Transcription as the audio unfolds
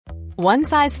One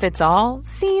size fits all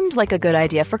seemed like a good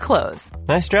idea for clothes.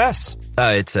 Nice dress.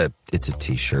 It's a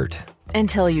t-shirt.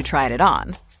 Until you tried it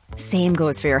on. Same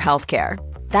goes for your healthcare.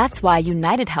 That's why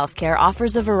United Healthcare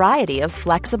offers a variety of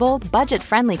flexible,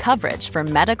 budget-friendly coverage for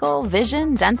medical,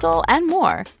 vision, dental, and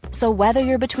more. So whether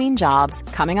you're between jobs,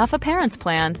 coming off a parent's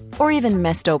plan, or even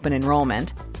missed open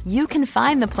enrollment, you can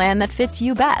find the plan that fits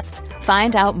you best.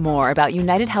 Find out more about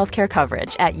United Healthcare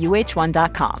coverage at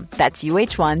uh1.com. That's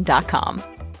uh1.com.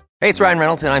 Hey, it's Ryan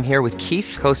Reynolds, and I'm here with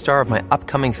Keith, co-star of my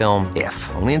upcoming film,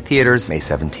 If, only in theaters May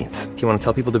 17th. Do you want to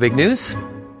tell people the big news?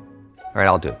 All right,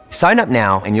 I'll do it. Sign up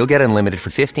now and you'll get unlimited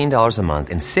for $15 a month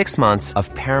and 6 months of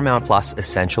Paramount Plus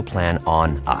Essential Plan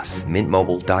on us.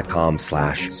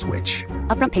 MintMobile.com/switch.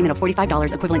 Upfront payment of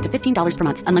 $45 equivalent to $15 per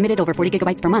month. Unlimited over 40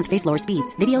 gigabytes per month. Face lower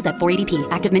speeds. Videos at 480p.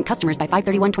 Active Mint customers by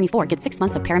 531.24 get 6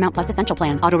 months of Paramount Plus Essential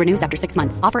Plan. Auto renews after 6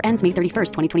 months. Offer ends May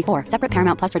 31st, 2024. Separate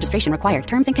Paramount Plus registration required.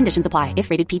 Terms and conditions apply if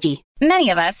rated PG. Many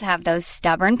of us have those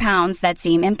stubborn pounds that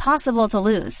seem impossible to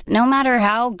lose, no matter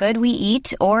how good we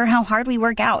eat or how hard we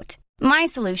work out. My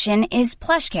solution is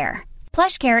PlushCare.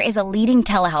 PlushCare is a leading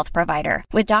telehealth provider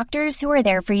with doctors who are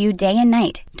there for you day and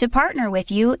night to partner with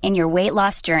you in your weight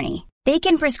loss journey. They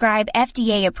can prescribe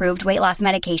FDA-approved weight loss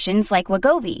medications like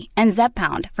Wegovy and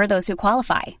Zepbound for those who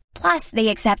qualify. Plus, they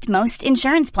accept most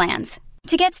insurance plans.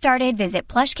 To get started, visit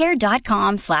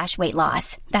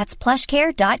plushcare.com/weightloss. That's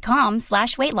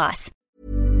plushcare.com/weightloss.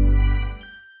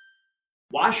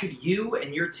 Why should you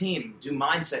and your team do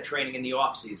mindset training in the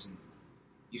off-season?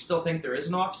 You still think there is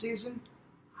an off-season?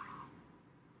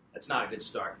 That's not a good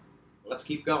start. Let's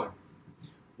keep going.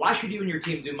 Why should you and your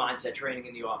team do mindset training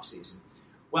in the off-season?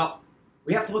 Well,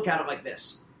 we have to look at it like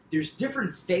this. There's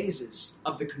different phases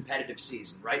of the competitive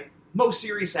season, right? Most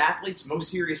serious athletes, most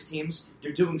serious teams,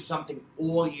 they're doing something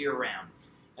all year round.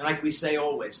 And like we say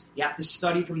always, you have to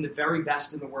study from the very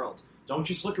best in the world. Don't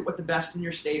just look at what the best in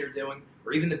your state are doing,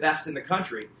 or even the best in the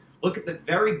country. Look at the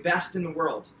very best in the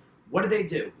world. What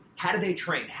do? How do they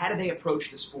train? How do they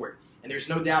approach the sport? And there's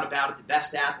no doubt about it, the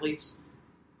best athletes,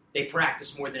 they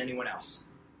practice more than anyone else.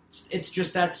 It's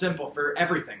just that simple for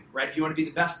everything, right? If you want to be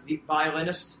the best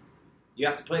violinist, you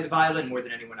have to play the violin more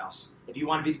than anyone else. If you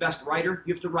want to be the best writer,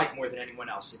 you have to write more than anyone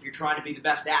else. If you're trying to be the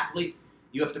best athlete,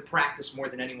 you have to practice more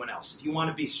than anyone else. If you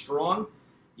want to be strong,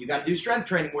 you got to do strength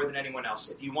training more than anyone else.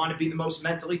 If you want to be the most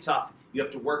mentally tough, you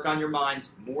have to work on your mind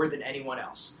more than anyone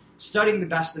else. Studying the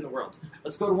best in the world.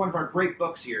 Let's go to one of our great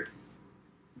books here.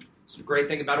 So the great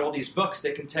thing about all these books,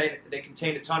 they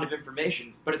contain a ton of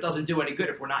information, but it doesn't do any good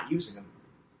if we're not using them.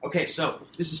 Okay, so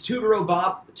this is Tudor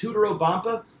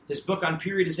Bompa, his book on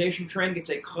periodization training. It's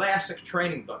a classic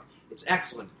training book. It's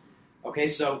excellent. Okay,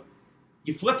 so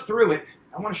you flip through it.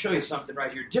 I want to show you something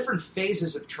right here. Different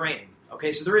phases of training.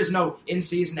 Okay, so there is no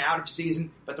in-season,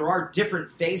 out-of-season, but there are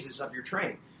different phases of your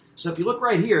training. So if you look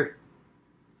right here,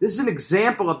 this is an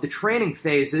example of the training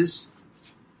phases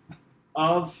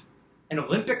of an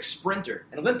Olympic sprinter.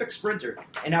 And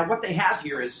now what they have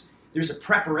here is there's a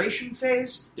preparation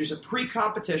phase, there's a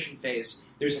pre-competition phase,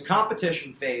 there's a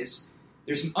competition phase,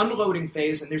 there's an unloading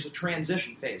phase, and there's a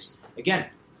transition phase.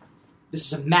 Again,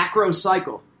 this is a macro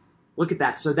cycle. Look at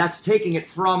that. So that's taking it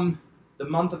from the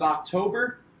month of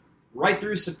October right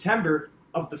through September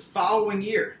of the following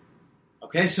year.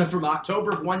 Okay, so from October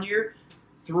of one year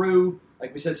through,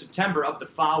 like we said, September of the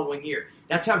following year.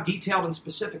 That's how detailed and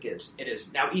specific it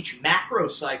is. Now, each macro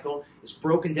cycle is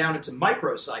broken down into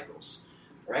micro cycles.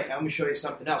 All right, now let me show you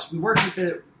something else. We worked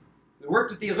with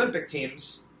the Olympic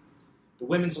teams, the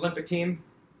women's Olympic team,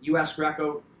 U.S.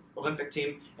 Greco Olympic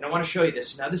team, and I want to show you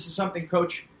this. Now, this is something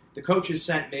the coaches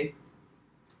sent me.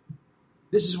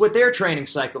 This is what their training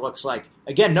cycle looks like.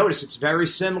 Again, notice it's very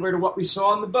similar to what we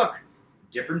saw in the book.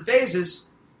 Different phases: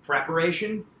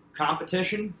 preparation,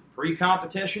 competition,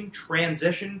 pre-competition,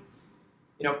 transition.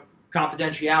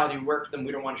 Confidentiality, we work with them.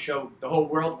 We don't want to show the whole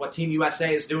world what Team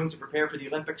USA is doing to prepare for the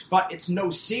Olympics, but it's no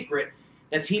secret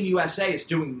that Team USA is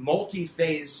doing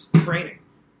multi-phase training.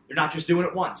 They're not just doing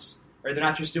it once, or they're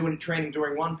not just doing training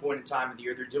during one point in time of the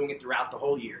year. They're doing it throughout the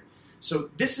whole year. So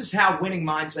this is how winning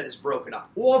mindset is broken up.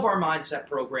 All of our mindset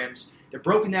programs, they're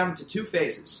broken down into two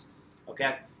phases,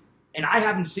 okay? And I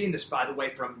haven't seen this, by the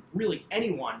way, from really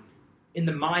anyone in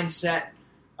the mindset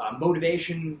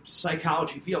motivation,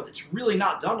 psychology field. It's really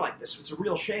not done like this. It's a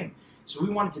real shame. So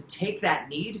we wanted to take that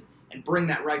need and bring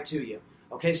that right to you.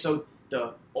 Okay, so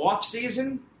the off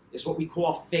season is what we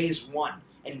call phase one.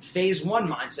 And in phase one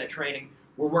mindset training,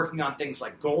 we're working on things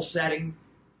like goal setting,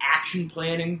 action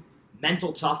planning,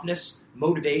 mental toughness,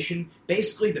 motivation,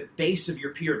 basically the base of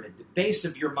your pyramid, the base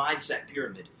of your mindset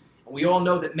pyramid. And we all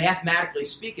know that mathematically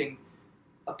speaking,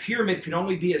 a pyramid can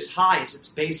only be as high as its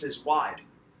base is wide.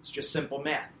 It's just simple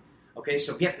math. Okay,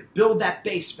 so we have to build that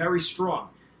base very strong.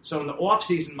 So in the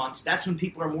off-season months, that's when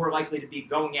people are more likely to be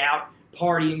going out,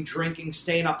 partying, drinking,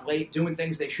 staying up late, doing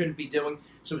things they shouldn't be doing.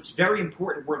 So it's very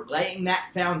important we're laying that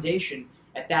foundation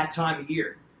at that time of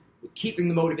year, with keeping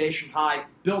the motivation high,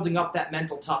 building up that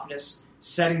mental toughness,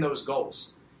 setting those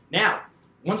goals. Now,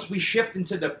 once we shift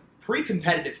into the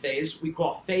pre-competitive phase, we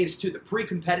call phase 2, the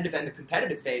pre-competitive and the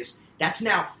competitive phase, that's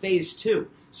now phase 2.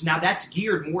 So now that's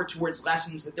geared more towards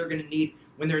lessons that they're going to need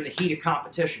when they're in the heat of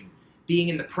competition, being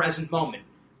in the present moment,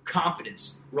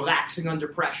 confidence, relaxing under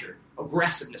pressure,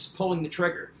 aggressiveness, pulling the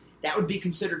trigger. That would be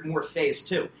considered more phase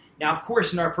 2. Now, of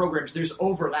course, in our programs, there's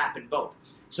overlap in both.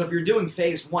 So if you're doing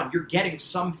phase 1, you're getting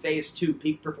some phase 2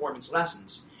 peak performance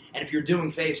lessons. And if you're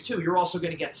doing phase 2, you're also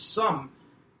going to get some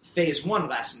phase 1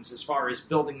 lessons as far as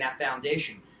building that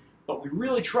foundation. But we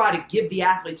really try to give the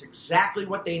athletes exactly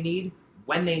what they need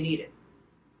when they need it.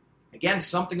 Again,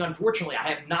 something unfortunately I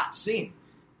have not seen.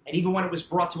 And even when it was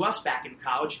brought to us back in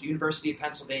college, the University of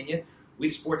Pennsylvania, we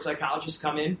had sports psychologists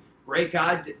come in, great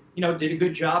guy, did a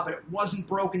good job, but it wasn't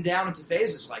broken down into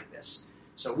phases like this.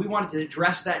 So we wanted to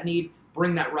address that need,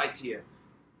 bring that right to you.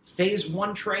 Phase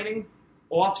 1 training,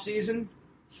 off season.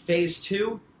 Phase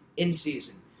 2, in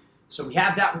season. So we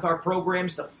have that with our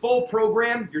programs. The full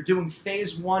program, you're doing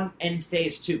phase 1 and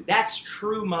phase 2. That's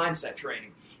true mindset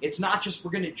training. It's not just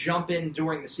we're going to jump in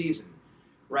during the season,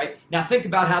 right? Now think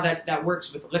about how that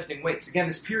works with lifting weights. Again,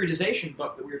 this periodization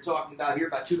book that we were talking about here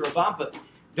by Tudor Obampa,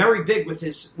 very big with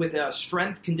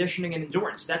strength, conditioning, and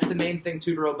endurance. That's the main thing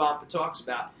Tudor Obampa talks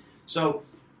about. So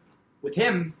with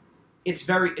him, it's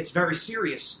very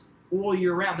serious all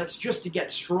year round. That's just to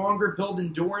get stronger, build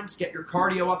endurance, get your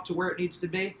cardio up to where it needs to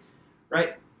be,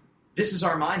 right? This is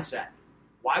our mindset.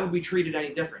 Why would we treat it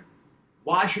any different?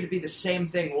 Why should it be the same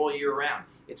thing all year round?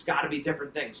 It's got to be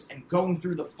different things. And going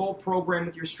through the full program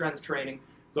with your strength training,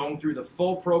 going through the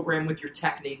full program with your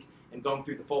technique, and going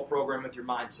through the full program with your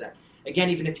mindset. Again,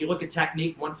 even if you look at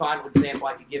technique, one final example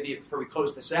I could give you before we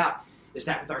close this out is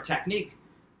that with our technique,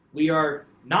 we are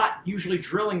not usually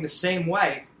drilling the same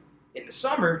way in the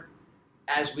summer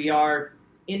as we are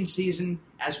in season,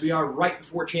 as we are right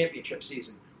before championship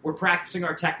season. We're practicing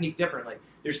our technique differently.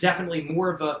 There's definitely more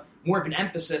of an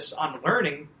emphasis on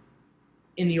learning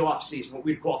in the off season, what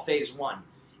we'd call phase 1.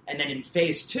 And then in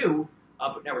phase 2,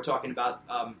 now we're talking about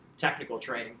technical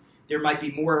training, there might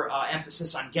be more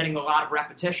emphasis on getting a lot of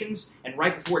repetitions. And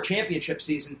right before championship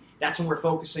season, that's when we're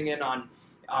focusing in on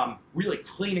really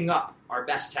cleaning up our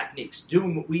best techniques,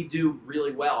 doing what we do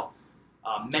really well,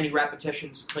 many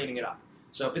repetitions, cleaning it up.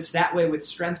 So if it's that way with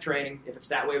strength training, if it's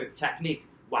that way with technique,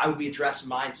 why would we address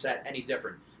mindset any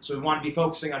different? So we want to be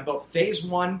focusing on both phase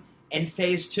 1 and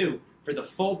phase 2 for the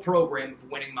full program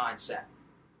of winning mindset.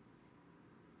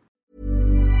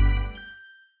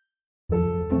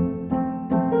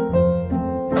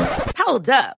 Hold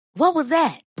up. What was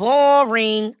that?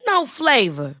 Boring. No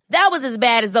flavor. That was as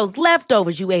bad as those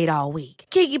leftovers you ate all week.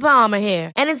 Keke Palmer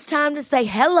here. And it's time to say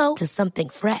hello to something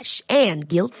fresh and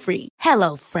guilt-free.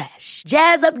 Hello Fresh.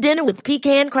 Jazz up dinner with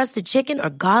pecan-crusted chicken or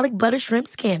garlic butter shrimp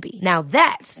scampi. Now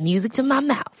that's music to my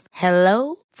mouth.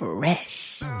 Hello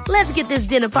Fresh. Let's get this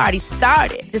dinner party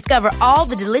started. Discover all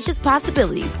the delicious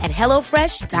possibilities at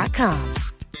HelloFresh.com.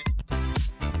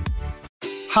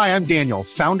 Hi, I'm Daniel,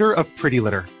 founder of Pretty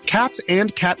Litter. Cats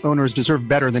and cat owners deserve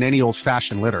better than any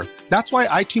old-fashioned litter. That's why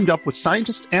I teamed up with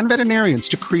scientists and veterinarians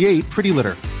to create Pretty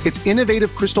Litter. Its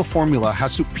innovative crystal formula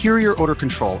has superior odor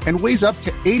control and weighs up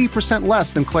to 80%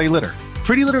 less than clay litter.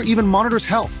 Pretty Litter even monitors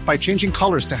health by changing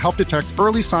colors to help detect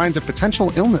early signs of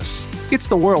potential illness. It's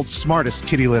the world's smartest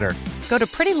kitty litter. Go to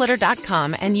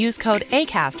prettylitter.com and use code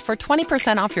ACAST for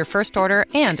 20% off your first order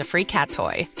and a free cat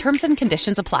toy. Terms and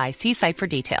conditions apply. See site for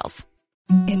details.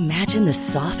 Imagine the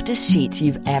softest sheets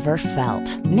you've ever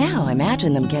felt. Now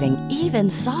imagine them getting even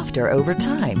softer over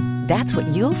time. That's what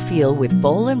you'll feel with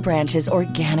Boll & Branch's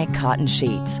organic cotton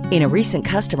sheets. In a recent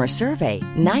customer survey,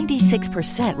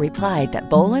 96% replied that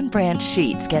Boll & Branch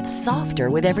sheets get softer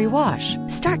with every wash.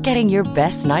 Start getting your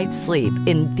best night's sleep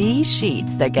in these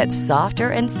sheets that get softer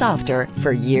and softer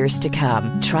for years to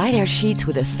come. Try their sheets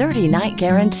with a 30-night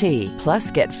guarantee. Plus,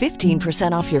 get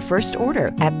 15% off your first order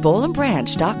at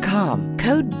bollandbranch.com.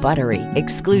 Code BUTTERY.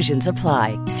 Exclusions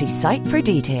apply. See site for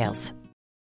details.